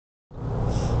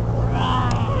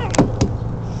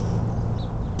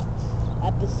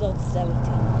episode 17.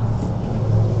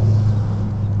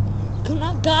 Come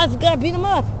on, guys, we gotta beat him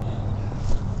up.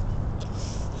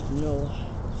 No.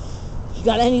 You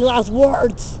got any last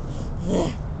words?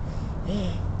 You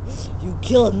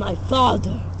killed my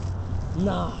father.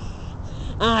 No.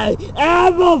 I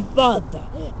am a father.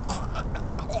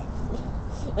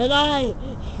 And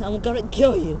I'm gonna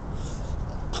kill you.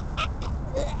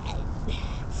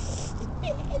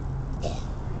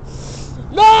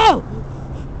 No!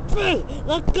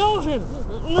 Let go of him!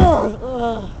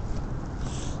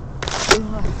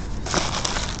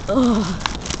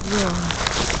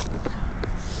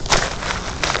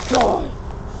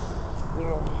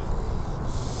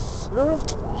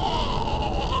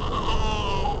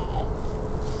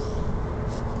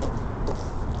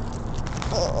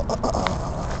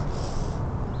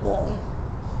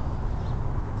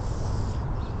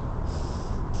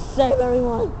 Save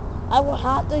everyone. I will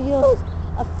have to use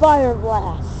a fire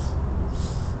blast.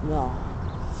 No,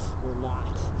 we're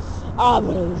not. I'm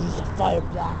gonna use a fire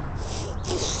blast.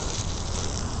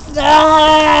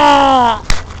 Ah!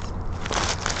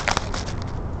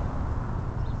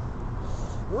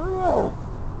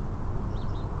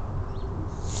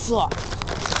 Fuck.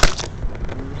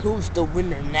 Who's the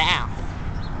winner now?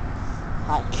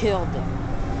 I killed him.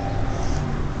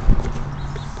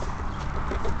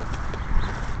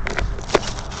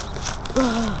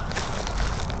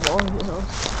 Oh, no.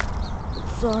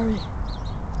 Sorry.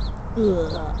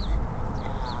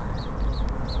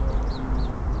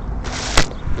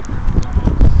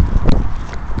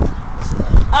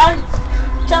 I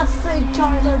just see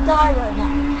Charizard die right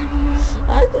now.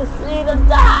 I just see him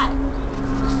die.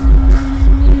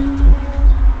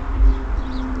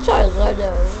 Charizard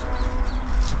knows.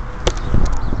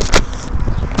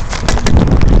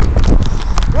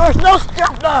 There's no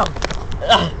step now.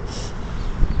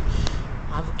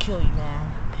 I will kill you, man.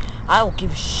 I don't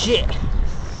give a shit.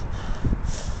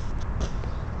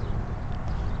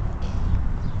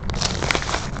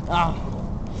 Oh,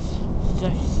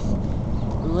 just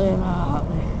lay out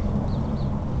me.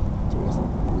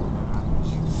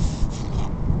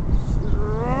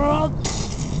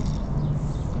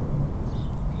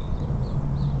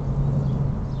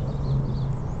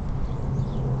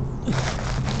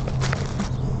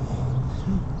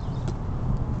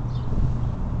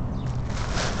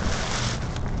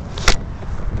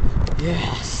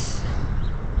 Yes.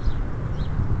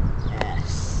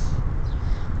 Yes.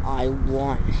 I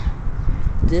won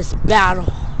this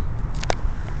battle.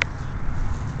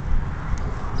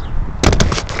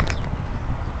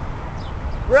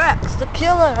 Rex, the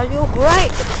killer, are you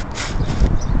great?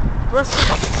 Rex, the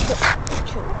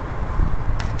killer.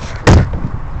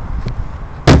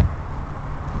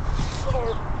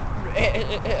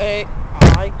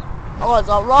 I was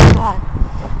all wrong guy.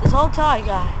 This whole time,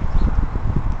 guy.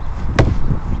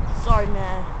 Sorry,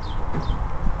 man.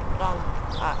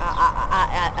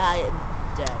 I am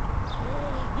dead.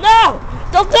 No!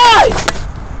 Don't die!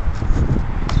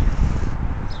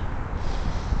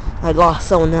 I lost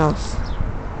someone else.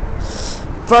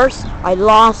 First, I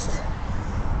lost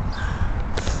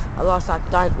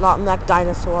that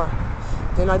dinosaur.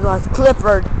 Then I lost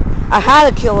Clifford. I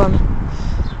had to kill him.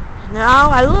 Now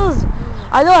I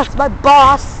lost my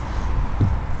boss.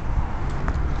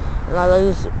 And I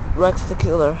lose Rex the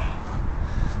Killer.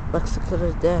 Rex the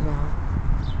Killer's dead now.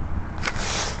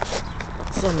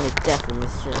 So many deaths in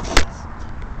this shit.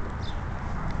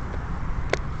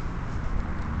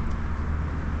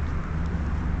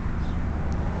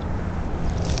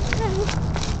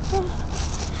 I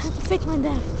have to fake my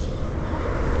death.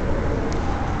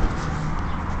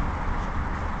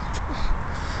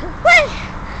 Wait!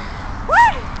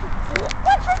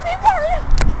 What for me, Mario?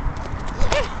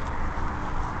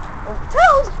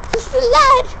 Toad, he's still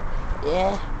alive.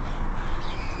 Yeah.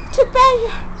 Too bad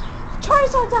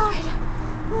Charizard died.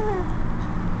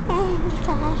 Oh, he's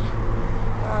died.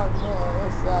 Oh man,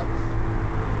 that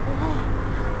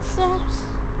sucks.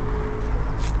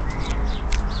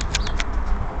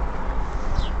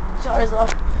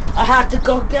 Charizard, I have to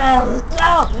go get him.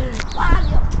 No!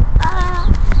 Mario!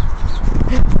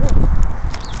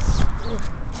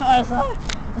 Charizard,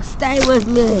 stay with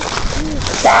me.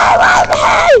 Stay with me!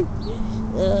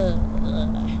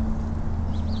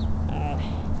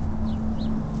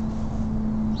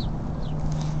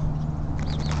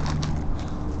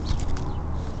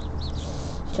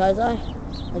 Charizard,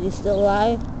 are you still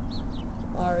alive?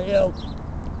 Or are you?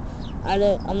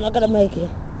 I'm not gonna make it.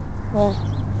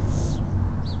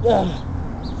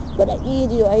 But I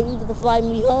need you. I need you to fly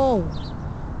me home.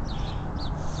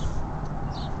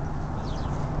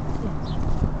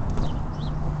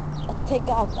 I'll take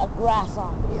out the grass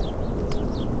on you.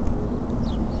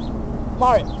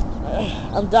 Mario,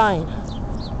 I'm dying.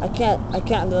 I can't go I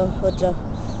can't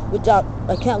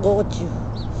go with you.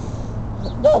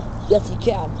 No, yes you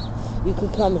can. You can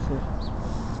come with me.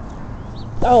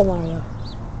 Oh Mario,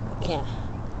 I can't.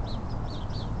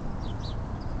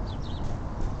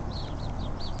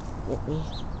 Let me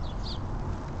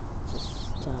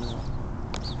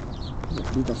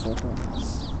just be the photo.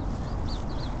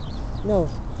 No,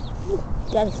 you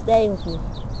gotta stay with me.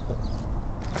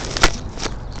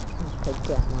 Take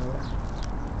care, Mario.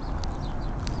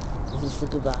 This is the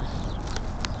goodbye.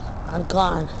 I'm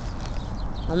gone.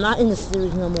 I'm not in the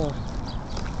series no more.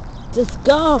 Just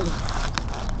go!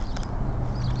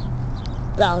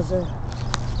 Bowser.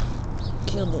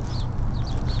 Kill me.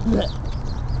 Yeah.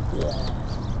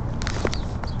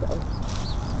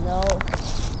 No.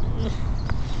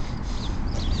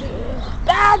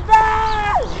 Bowser!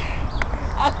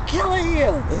 I'm killing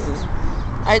you!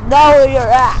 I know where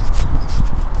you're at!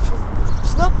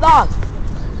 Snoop Dogg!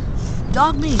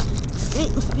 Dog me!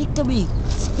 Speak to me!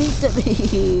 Speak to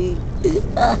me!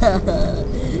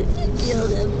 You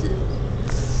killed him too.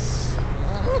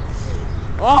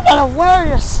 Oh, I'm gonna wear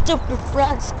your stupid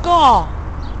friend's skull!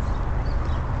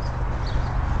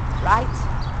 Right?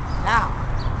 Now.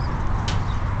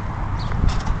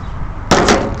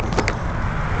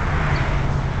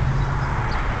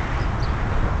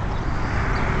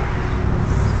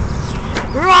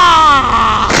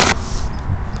 Rah!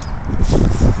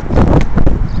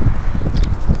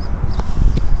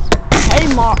 Hey,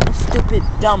 stupid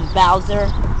dumb Bowser.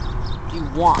 What do you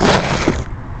want?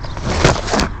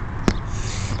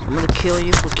 I'm gonna kill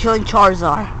you for killing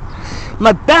Charizard.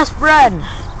 My best friend!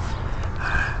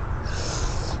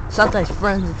 Sometimes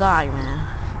friends die, man.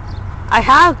 I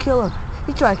have killed him.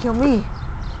 He tried to kill me.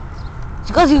 It's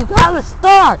because you have a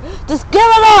star. Just give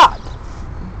it up!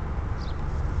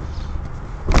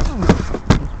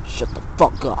 Shut the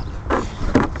fuck up.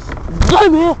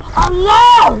 Leave me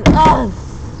alone!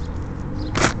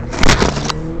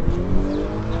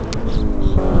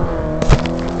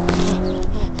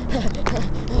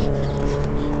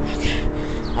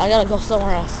 I gotta go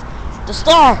somewhere else. The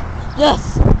star!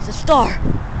 Yes! It's a star!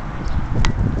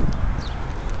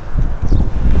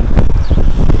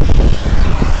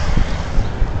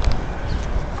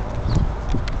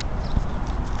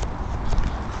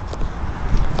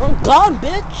 I'm gone,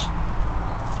 bitch!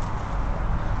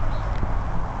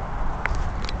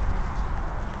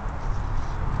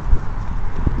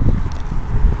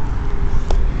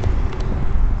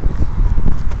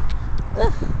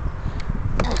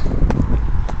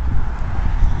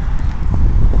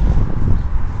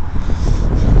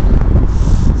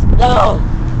 No!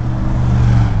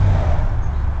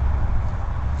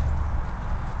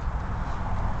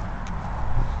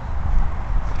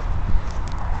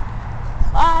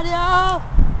 Mario!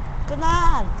 Come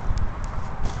on!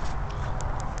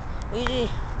 Luigi!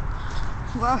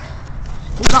 Well,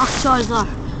 we got Charizard.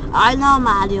 I know,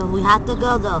 Mario. We have to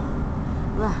go, though.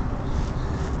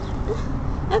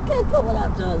 I can't go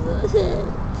without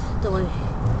Charizard. Don't worry.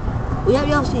 We have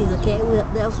Yoshi's, okay?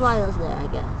 They'll fly us there, I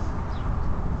guess.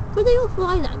 But they don't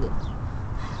fly that good.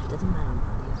 Doesn't matter,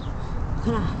 Mario.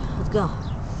 Come on, let's go.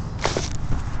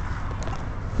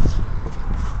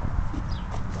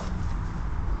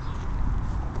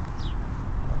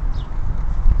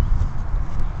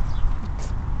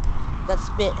 That's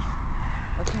spit.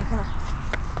 Okay, come on.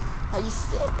 Are you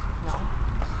sick? No.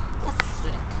 That's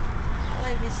sick. I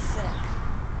like you sick.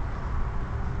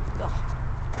 Go.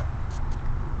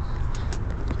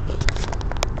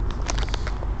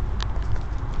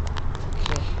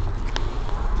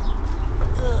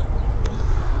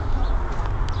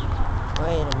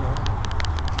 Wait a minute.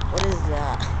 What is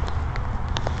that?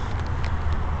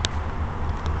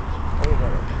 Wait a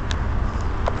minute.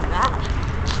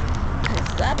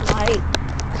 Is that light?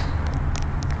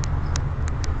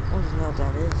 I don't know what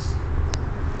that is.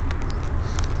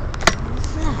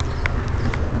 What's that?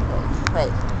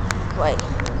 Wait.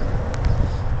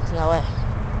 There's no way.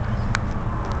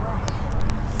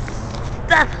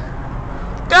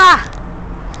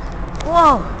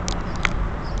 Whoa!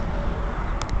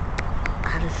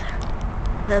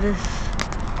 That is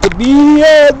the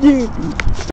BFD.